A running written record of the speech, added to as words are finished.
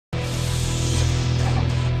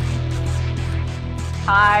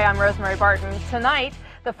Hi, I'm Rosemary Barton. Tonight,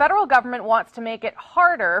 the federal government wants to make it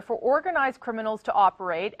harder for organized criminals to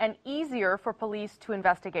operate and easier for police to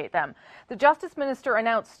investigate them. The Justice Minister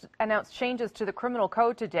announced changes to the criminal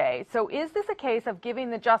code today. So is this a case of giving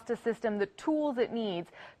the justice system the tools it needs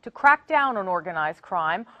to crack down on organized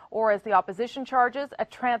crime, or, as the opposition charges, a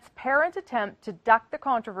transparent attempt to duck the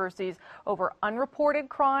controversies over unreported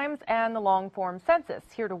crimes and the long-form census?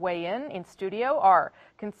 Here to weigh in studio are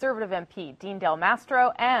Conservative MP Dean Del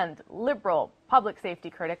Mastro and Liberal public safety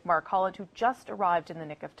critic Mark Holland, who just arrived in the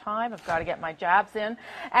nick of time. I've got to get my jabs in.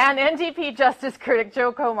 And NDP Justice critic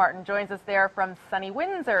Joe Comartin joins us there from sunny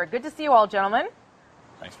Windsor. Good to see you all, gentlemen.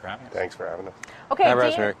 Thanks for having us. Thanks for having us.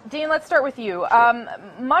 Okay, Dean, let's start with you. Sure.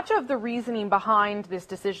 Much of the reasoning behind this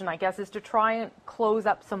decision, I guess, is to try and close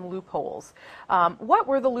up some loopholes. What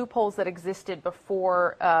were the loopholes that existed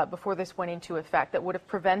before this went into effect that would have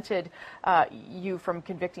prevented you from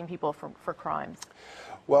convicting people for crimes?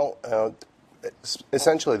 Well,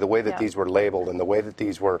 essentially the way that these were labeled and the way that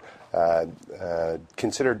these were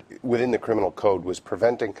considered within the criminal code was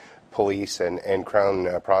preventing police and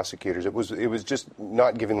Crown prosecutors. It was just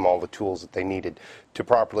not giving them all the tools that they needed to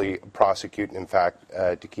properly prosecute and, in fact,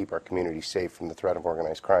 to keep our community safe from the threat of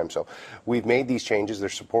organized crime. So we've made these changes. They're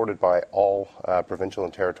supported by all provincial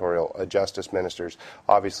and territorial justice ministers.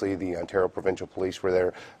 Obviously, the Ontario Provincial Police were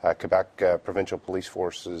there. Quebec Provincial Police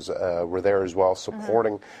Forces were there as well,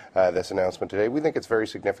 supporting this announcement today. We think it's very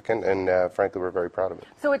significant, and frankly, we're very proud of it.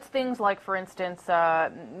 So it's things like, for instance,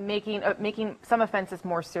 making some offenses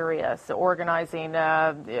more serious, organizing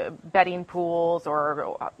betting pools,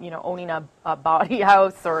 or owning a bawdy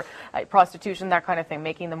house or prostitution, that kind of thing,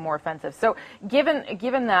 making them more offensive. So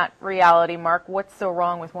given that reality, Mark, what's so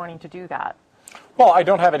wrong with wanting to do that? Well, I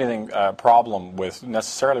don't have anything problem with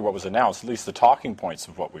necessarily what was announced, at least the talking points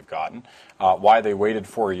of what we've gotten. Why they waited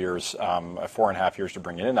 4 years, 4.5 years to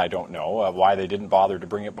bring it in, I don't know. Why they didn't bother to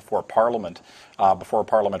bring it before Parliament, before a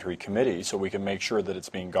parliamentary committee, so we can make sure that it's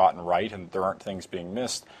being gotten right and there aren't things being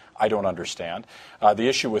missed, I don't understand. The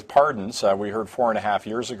issue with pardons, we heard 4.5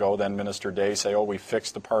 years ago, then Minister Day say, oh, we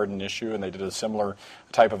fixed the pardon issue, and they did a similar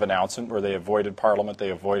type of announcement where they avoided Parliament, they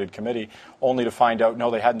avoided committee, only to find out,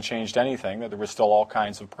 no, they hadn't changed anything, that there was still all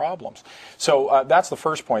kinds of problems. So that's the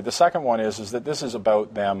first point. The second one is that this is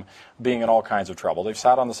about them being in all kinds of trouble. They've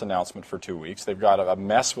sat on this announcement for 2 weeks. They've got a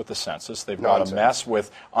mess with the census. They've got a mess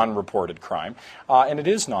with unreported crime. And it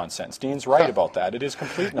is nonsense. Dean's right about that. It is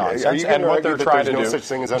complete nonsense. And what they're trying to do... There's no such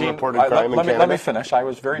thing as unreported crime in Canada? Let me finish. I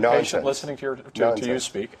was very patient listening to you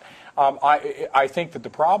speak. I think that the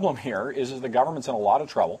problem here is the government's in a lot of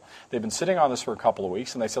trouble. They've been sitting on this for a couple of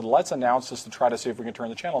weeks, and they said, let's announce this to try to see if we can turn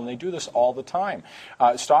the channel. And they do this all the time.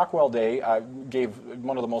 Stockwell Day gave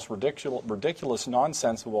one of the most ridiculous,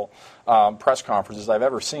 nonsensical press conferences I've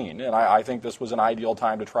ever seen. And I think this was an ideal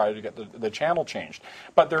time to try to get the channel changed.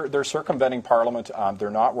 But they're circumventing Parliament. They're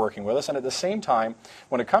not working with us. And at the same time,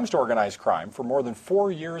 when it comes to organized crime, for more than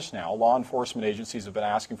 4 years now, law enforcement agencies have been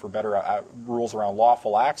asking for better rules around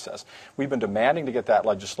lawful access. We've been demanding to get that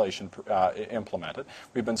legislation implemented.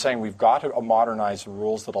 We've been saying we've got to modernize the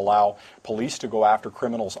rules that allow police to go after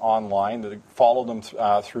criminals online, that follow them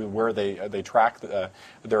through where they track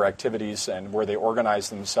their activities and where they organize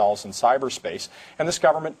themselves in cyberspace. And this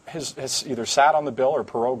government has either sat on the bill or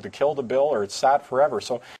prorogued to kill the bill, or it's sat forever.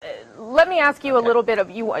 So, let me ask you a little bit of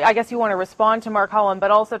you. I guess you want to respond to Mark Holland,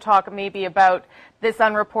 but also talk maybe about this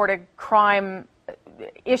unreported crime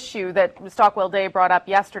issue that Stockwell Day brought up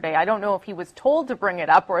yesterday. I don't know if he was told to bring it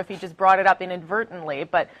up or if he just brought it up inadvertently,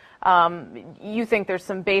 but you think there's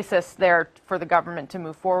some basis there for the government to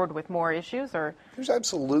move forward with more issues? Or there's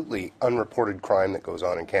absolutely unreported crime that goes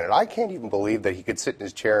on in Canada. I can't even believe that he could sit in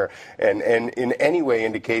his chair and in any way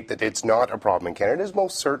indicate that it's not a problem in Canada. It is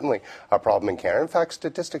most certainly a problem in Canada. In fact,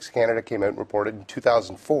 Statistics Canada came out and reported in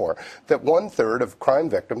 2004 that 1/3 of crime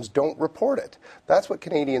victims don't report it. That's what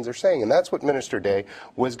Canadians are saying, and that's what Minister Day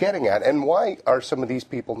was getting at. And why are some of these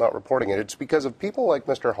people not reporting it? It's because of people like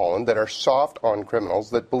Mr. Holland that are soft on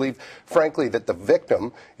criminals, that believe, frankly, that the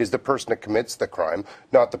victim is the person that commits the crime,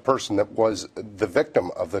 not the person that was the victim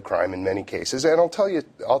of the crime in many cases. And I'll tell you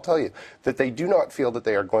that they do not feel that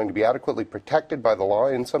they are going to be adequately protected by the law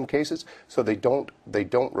in some cases, so they don't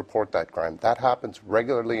report that crime. That happens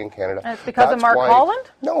regularly in Canada. And it's because of Mark Holland?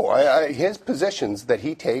 No, his positions that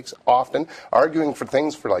he takes often, arguing for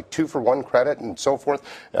things for like 2-for-1 credit and so forth,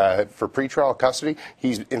 for pretrial custody.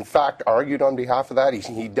 He's in fact argued on behalf of that.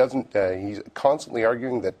 He's constantly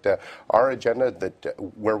arguing that that our agenda, that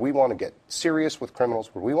where we want to get serious with criminals,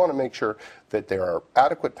 where we want to make sure that there are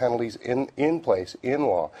adequate penalties in place, in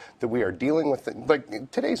law, that we are dealing with,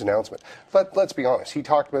 like today's announcement. Let's be honest. He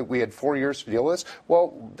talked about we had 4 years to deal with this.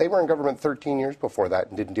 Well, they were in government 13 years before that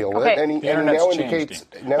and didn't deal with it. And he now indicates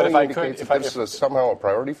that this is somehow a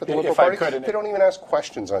priority for the Liberal Party. They don't even ask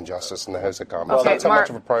questions on justice in the House of Commons. That's how much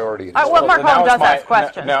of a priority it is. Well, Mark Holland does ask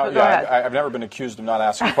questions. Now, I've never been accused of not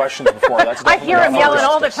asking questions before. That's I hear him yelling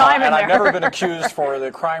all the time in there. I've never been accused for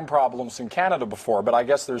the crime problems in Canada before, but I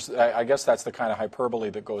guess that's the kind of hyperbole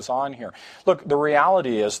that goes on here. Look, the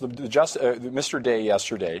reality is, Mr. Day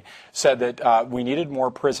yesterday said that we needed more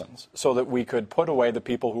prisons so that we could put away the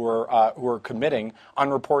people who are committing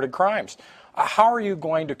unreported crimes. How are you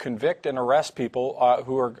going to convict and arrest people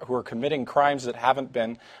who are committing crimes that haven't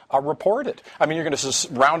been reported? I mean, you're going to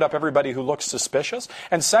round up everybody who looks suspicious?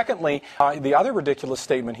 And secondly, the other ridiculous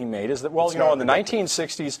statement he made is that, well, in the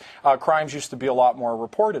 1960s, crimes used to be a lot more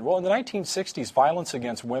reported. Well, in the 1960s, violence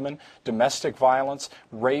against women, domestic violence,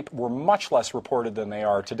 rape were much less reported than they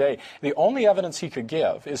are today. The only evidence he could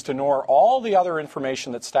give is to ignore all the other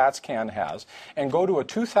information that StatsCan has and go to a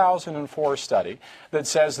 2004 study that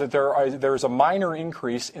says that there's a minor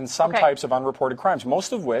increase in some types of unreported crimes,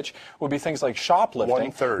 most of which would be things like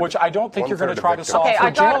shoplifting, which I don't think you're going to try to solve for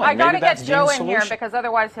Joe. I got to get Joe in here because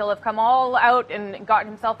otherwise he'll have come all out and gotten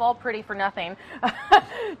himself all pretty for nothing.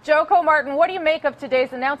 Joe Martin, what do you make of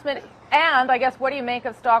today's announcement? And I guess what do you make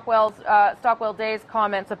of Stockwell Day's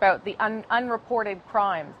comments about the unreported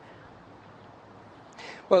crimes?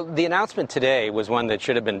 Well, the announcement today was one that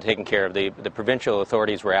should have been taken care of. The provincial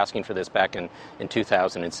authorities were asking for this back in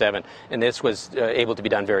 2007, and this was able to be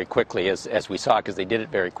done very quickly, as we saw, because they did it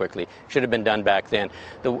very quickly. Should have been done back then.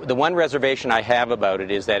 The one reservation I have about it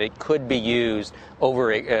is that it could be used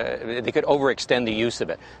they could overextend the use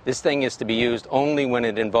of it. This thing is to be used only when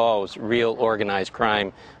it involves real organized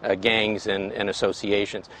crime gangs and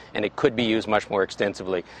associations, and it could be used much more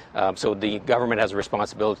extensively. So the government has a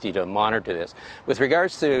responsibility to monitor this. With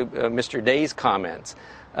regards to Mr. Day's comments,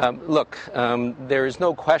 look, there is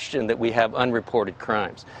no question that we have unreported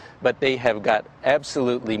crimes, but they have got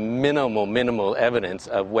absolutely minimal evidence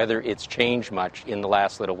of whether it's changed much in the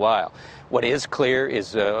last little while. What is clear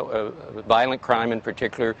is violent crime in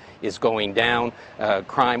particular is going down.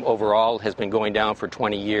 Crime overall has been going down for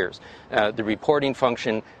 20 years. The reporting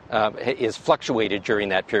function is fluctuated during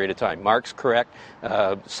that period of time. Mark's correct.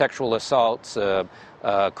 Sexual assaults,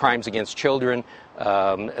 crimes against children,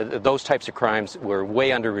 those types of crimes were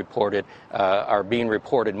way underreported, are being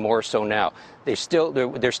reported more so now. There's still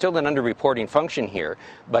an underreporting function here,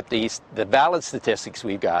 but the valid statistics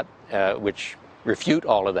we've got, which refute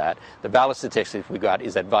all of that, the valid statistics we've got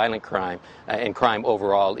is that violent crime and crime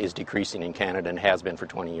overall is decreasing in Canada and has been for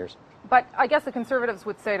 20 years. But I guess the Conservatives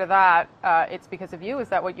would say to that, it's because of you. Is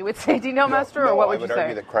that what you would say, Dino Mastro, or what would you say? I would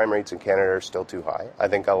argue that crime rates in Canada are still too high. I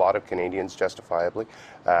think a lot of Canadians justifiably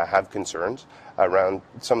have concerns around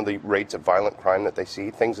some of the rates of violent crime that they see,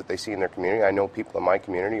 things that they see in their community. I know people in my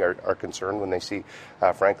community are concerned when they see,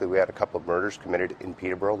 frankly, we had a couple of murders committed in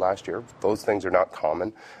Peterborough last year. Those things are not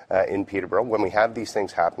common in Peterborough. When we have these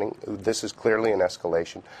things happening, this is clearly an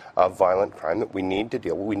escalation of violent crime that we need to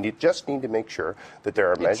deal with. We just need to make sure that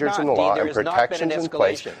there are measures in the law and protections in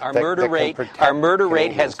place. Our murder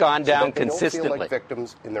rate has gone down consistently. Feel like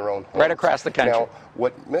victims in their own homes. Right across the country. Now,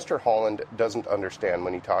 what Mr. Holland doesn't understand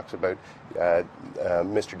when he talks about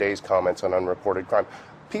Mr. Day's comments on unreported crime,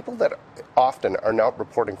 people that often are not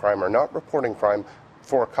reporting crime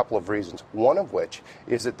for a couple of reasons. One of which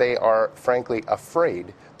is that they are, frankly,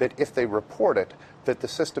 afraid that if they report it, that the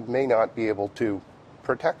system may not be able to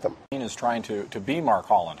protect them. Dean is trying to be Mark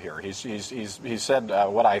Holland here. He's said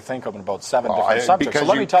what I think of about 7 different subjects. So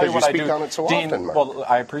let me tell you what I do. On it so Dean, often, Mark. Well,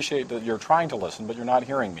 I appreciate that you're trying to listen, but you're not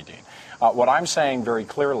hearing me, Dean. What I'm saying very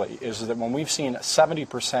clearly is that when we've seen a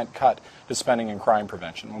 70% cut to spending in crime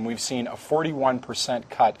prevention, when we've seen a 41%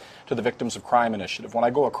 cut to the Victims of Crime Initiative, when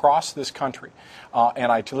I go across this country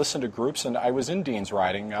and I listen to groups, and I was in Dean's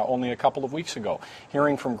Riding only a couple of weeks ago,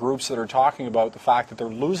 hearing from groups that are talking about the fact that they're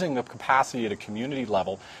losing the capacity at a community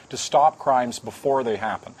level to stop crimes before they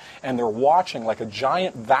happen. And they're watching like a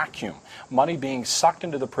giant vacuum, money being sucked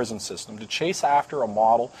into the prison system to chase after a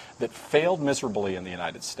model that failed miserably in the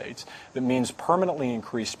United States, that means permanently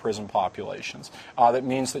increased prison populations, that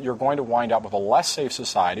means that you're going to wind wind up with a less safe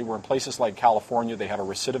society, where in places like California they have a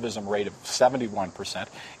recidivism rate of 71%.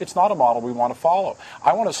 It's not a model we want to follow.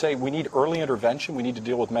 I want to say we need early intervention. We need to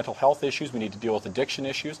deal with mental health issues. We need to deal with addiction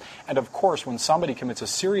issues. And of course, when somebody commits a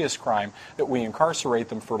serious crime, that we incarcerate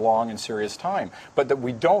them for long and serious time. But that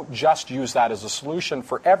we don't just use that as a solution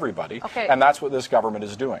for everybody. Okay. And that's what this government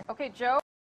is doing. Okay, Joe.